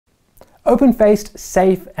Open-faced,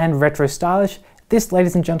 safe, and retro stylish, this,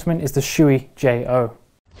 ladies and gentlemen, is the Shoei J.O.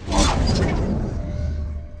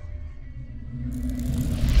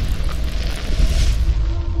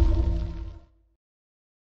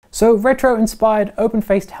 So retro-inspired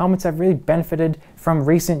open-faced helmets have really benefited from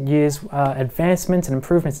recent years' advancements and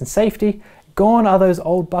improvements in safety. Gone are those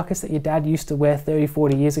old buckets that your dad used to wear 30,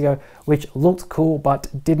 40 years ago, which looked cool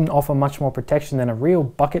but didn't offer much more protection than a real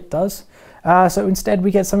bucket does. So instead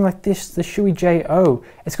we get something like this, the Shoei J.O.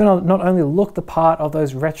 It's going to not only look the part of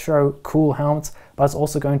those retro cool helmets, but it's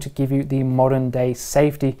also going to give you the modern day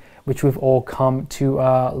safety, which we've all come to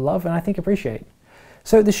love and I think appreciate.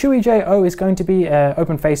 So the Shoei J.O. is going to be an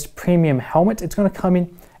open-faced premium helmet. It's going to come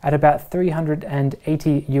in at about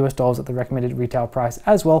 $380 US at the recommended retail price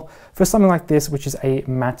as well for something like this, which is a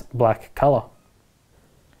matte black color.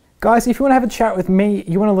 Guys, if you want to have a chat with me,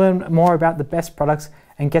 you want to learn more about the best products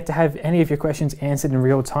and get to have any of your questions answered in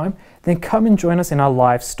real time, then come and join us in our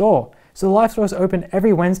live store. So the live store is open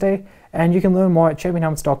every Wednesday and you can learn more at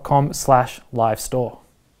championhelmets.com/live-store.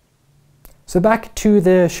 So back to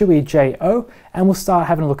the Shoei J.O. and we'll start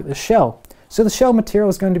having a look at the shell. So the shell material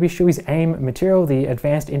is going to be Shoei's AIM material, the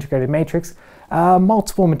Advanced Integrated Matrix.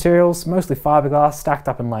 Multiple materials, mostly fiberglass, stacked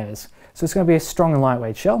up in layers. So it's going to be a strong and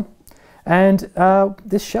lightweight shell. And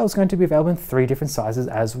this shell is going to be available in 3 different sizes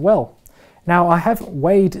as well. Now I have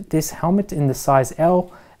weighed this helmet in the size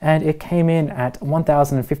L and it came in at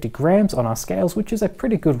 1,050 grams on our scales, which is a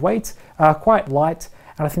pretty good weight, quite light,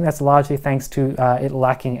 and I think that's largely thanks to it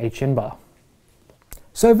lacking a chin bar.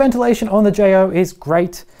 So ventilation on the J.O. is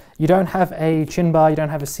great. You don't have a chin bar, you don't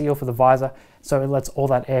have a seal for the visor, so it lets all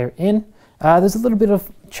that air in. There's a little bit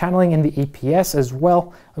of channeling in the EPS as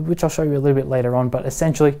well, which I'll show you a little bit later on, but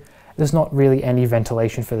essentially there's not really any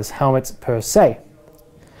ventilation for this helmet per se.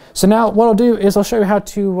 So now what I'll do is I'll show you how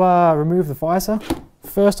to remove the visor.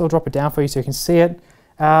 First I'll drop it down for you so you can see it.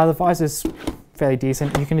 The visor is fairly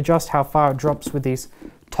decent. You can adjust how far it drops with these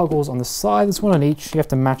toggles on the side. There's one on each, you have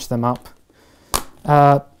to match them up.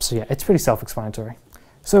 So yeah, it's pretty self-explanatory.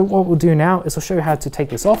 So what we'll do now is I'll show you how to take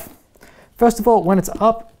this off. First of all, when it's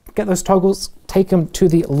up, get those toggles, take them to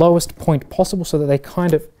the lowest point possible so that they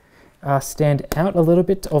kind of stand out a little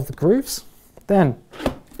bit of the grooves. Then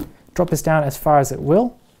drop this down as far as it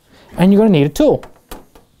will, and you're going to need a tool.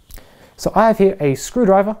 So I have here a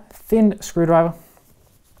screwdriver, thin screwdriver,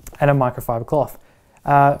 and a microfiber cloth.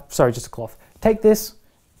 Sorry, just a cloth. Take this,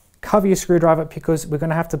 cover your screwdriver because we're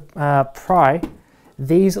going to have to pry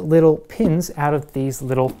these little pins out of these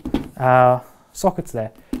little sockets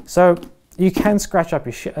there. So you can scratch up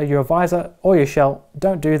your visor or your shell.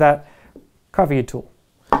 Don't do that. Cover your tool.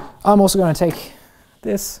 I'm also going to take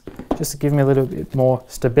this just to give me a little bit more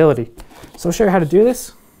stability. So I'll show you how to do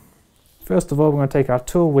this. First of all, we're going to take our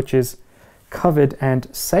tool, which is covered and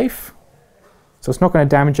safe. So it's not going to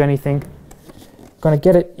damage anything. Going to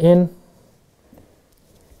get it in,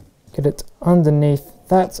 get it underneath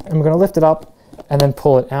that, and we're going to lift it up and then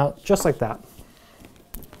pull it out just like that.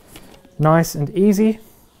 Nice and easy.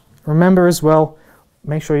 Remember as well,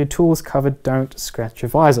 make sure your tool is covered, don't scratch your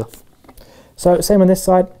visor. So same on this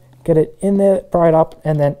side, get it in there, pry it up,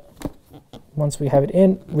 and then once we have it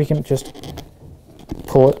in, we can just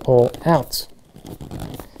pull it all out.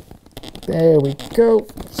 There we go,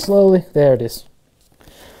 slowly, there it is.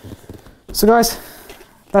 So guys,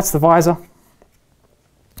 that's the visor.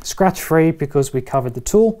 Scratch free because we covered the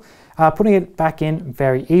tool. Putting it back in,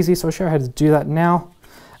 very easy, so I'll show you how to do that now.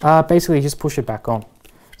 Basically just push it back on.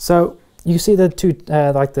 So you see the two,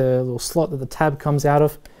 like the little slot that the tab comes out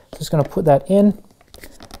of. Just going to put that in,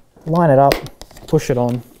 line it up, push it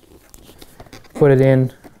on, put it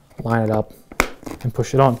in, line it up, and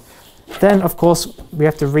push it on. Then of course we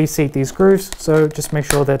have to reseat these grooves, so just make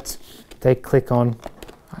sure that they click on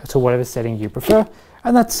to whatever setting you prefer,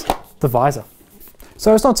 and that's the visor.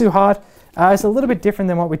 So it's not too hard. It's a little bit different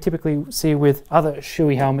than what we typically see with other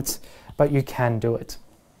Shoei helmets, but you can do it.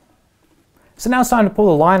 So now it's time to pull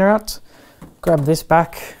the liner out. Grab this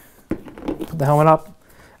back, put the helmet up.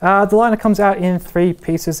 The liner comes out in 3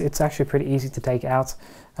 pieces. It's actually pretty easy to take out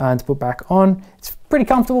and to put back on. It's pretty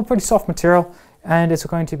comfortable, pretty soft material, and it's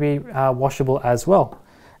going to be washable as well.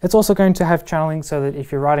 It's also going to have channeling so that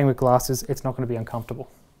if you're riding with glasses, it's not going to be uncomfortable.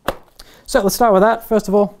 So let's start with that. First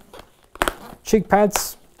of all, cheek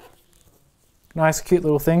pads. Nice, cute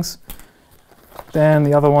little things. Then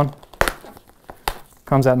the other one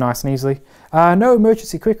comes out nice and easily. No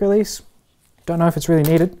emergency quick release. Don't know if it's really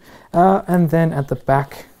needed. And then at the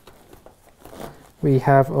back, we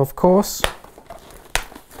have, of course,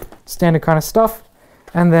 standard kind of stuff.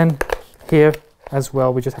 And then here as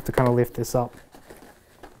well, we just have to kind of lift this up.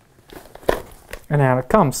 And out it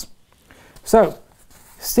comes. So,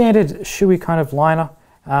 standard Shoei kind of liner.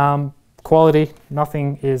 Quality,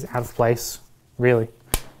 nothing is out of place, really.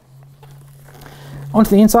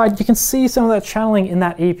 Onto the inside, you can see some of that channeling in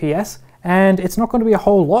that EPS, and it's not going to be a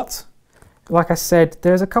whole lot. Like I said,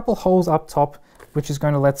 there's a couple holes up top, which is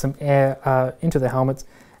going to let some air into the helmet,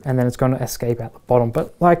 and then it's going to escape out the bottom.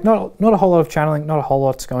 But like not a whole lot of channeling, not a whole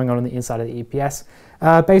lot going on the inside of the EPS.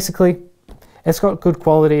 Basically, it's got good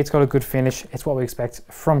quality, it's got a good finish. It's what we expect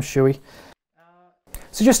from Shoei.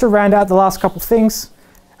 So just to round out the last couple things,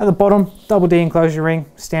 at the bottom, double D enclosure ring,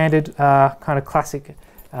 standard kind of classic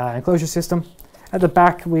enclosure system. At the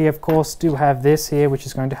back, we of course do have this here, which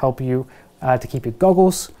is going to help you to keep your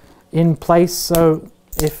goggles in place. So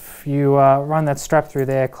if you run that strap through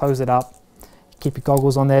there, close it up, keep your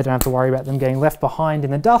goggles on there, don't have to worry about them getting left behind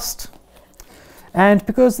in the dust. And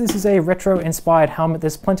because this is a retro-inspired helmet,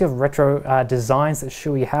 there's plenty of retro designs that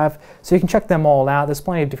Shoei have, so you can check them all out. There's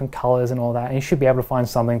plenty of different colors and all that, and you should be able to find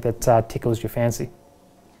something that tickles your fancy.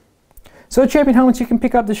 So at Champion Helmets, you can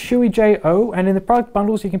pick up the Shoei J.O, and in the product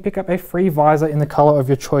bundles, you can pick up a free visor in the color of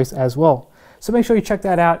your choice as well. So make sure you check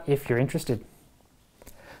that out if you're interested.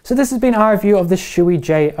 So this has been our review of the Shoei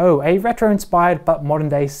J.O, a retro-inspired but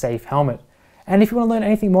modern-day safe helmet. And if you want to learn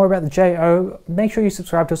anything more about the J.O, make sure you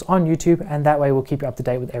subscribe to us on YouTube, and that way we'll keep you up to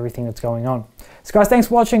date with everything that's going on. So guys, thanks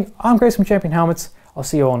for watching. I'm Grace from Champion Helmets. I'll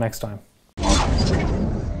see you all next time.